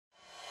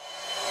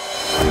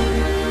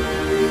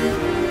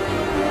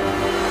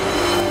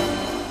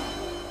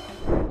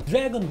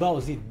Dragon Ball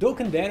Z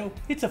Dokkan Battle,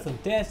 it's a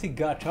fantastic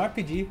gacha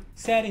RPG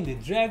set in the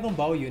Dragon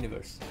Ball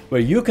universe,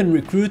 where you can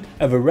recruit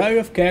a variety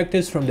of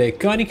characters from the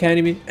iconic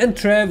anime and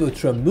travel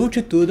through a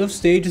multitude of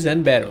stages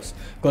and battles,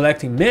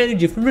 collecting many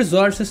different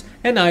resources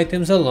and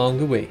items along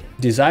the way.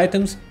 These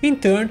items, in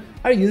turn,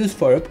 are used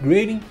for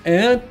upgrading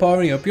and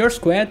powering up your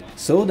squad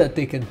so that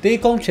they can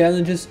take on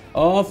challenges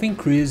of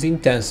increasing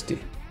intensity.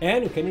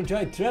 And you can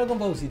enjoy Dragon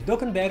Ball Z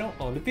Dokkan Battle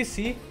on the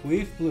PC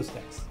with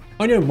BlueStacks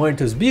on your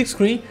monitor's big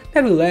screen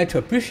that will let you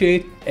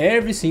appreciate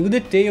every single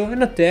detail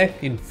and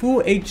attack in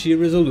full HD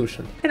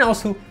resolution, and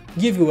also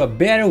give you a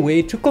better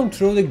way to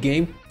control the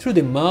game through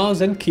the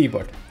mouse and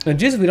keyboard. And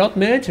this without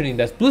mentioning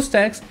that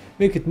BlueStacks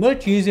make it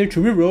much easier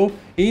to reroll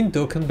in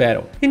Dokkan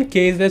Battle, in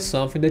case that's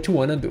something that you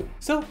wanna do.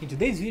 So in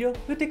today's video,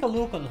 we'll take a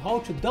look on how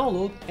to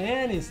download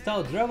and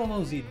install Dragon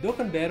Ball Z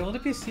Dokkan Battle on the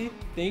PC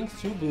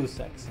thanks to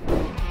BlueStacks.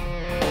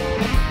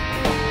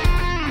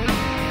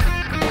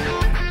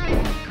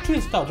 To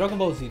install Dragon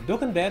Ball Z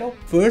Dokkan Battle,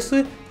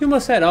 firstly, you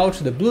must head out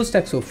to the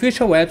BlueStacks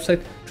official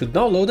website to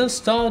download and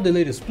install the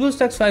latest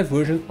BlueStacks 5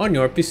 version on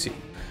your PC.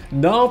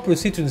 Now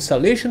proceed to the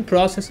installation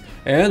process,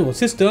 and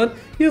once it's done,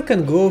 you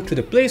can go to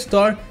the Play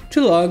Store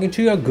to log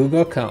into your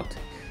Google account.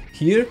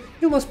 Here,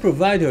 you must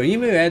provide your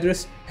email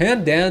address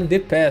and then the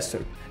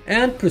password,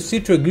 and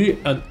proceed to agree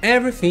on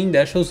everything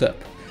that shows up.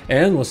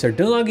 And once you're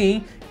done logging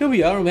in, you'll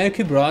be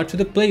automatically brought to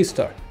the Play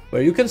Store,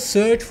 where you can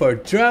search for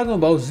Dragon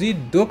Ball Z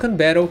Dokkan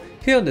Battle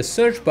here on the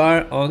search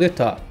bar on the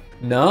top.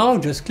 Now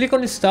just click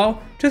on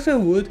install just as you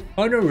would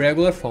on your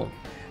regular phone,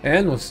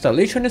 and once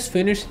installation is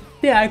finished,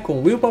 the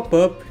icon will pop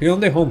up here on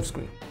the home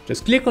screen.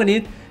 Just click on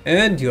it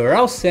and you're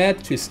all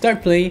set to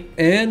start playing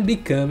and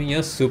becoming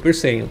a Super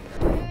Saiyan.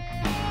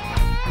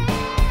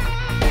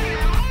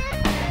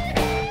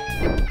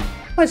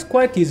 While it's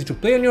quite easy to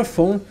play on your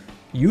phone,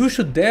 you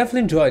should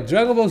definitely enjoy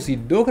Dragon Ball Z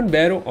Dokkan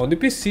Battle on the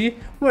PC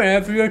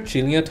wherever you're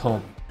chilling at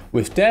home.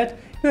 With that,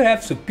 you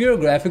have superior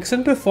graphics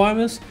and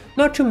performance,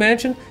 not to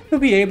mention you'll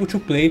be able to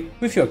play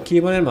with your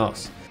keyboard and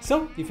mouse.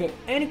 So, if you have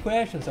any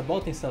questions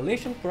about the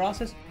installation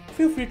process,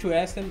 feel free to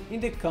ask them in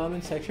the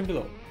comment section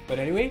below. But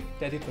anyway,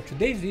 that's it for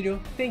today's video,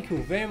 thank you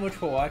very much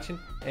for watching,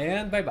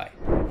 and bye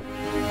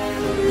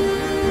bye!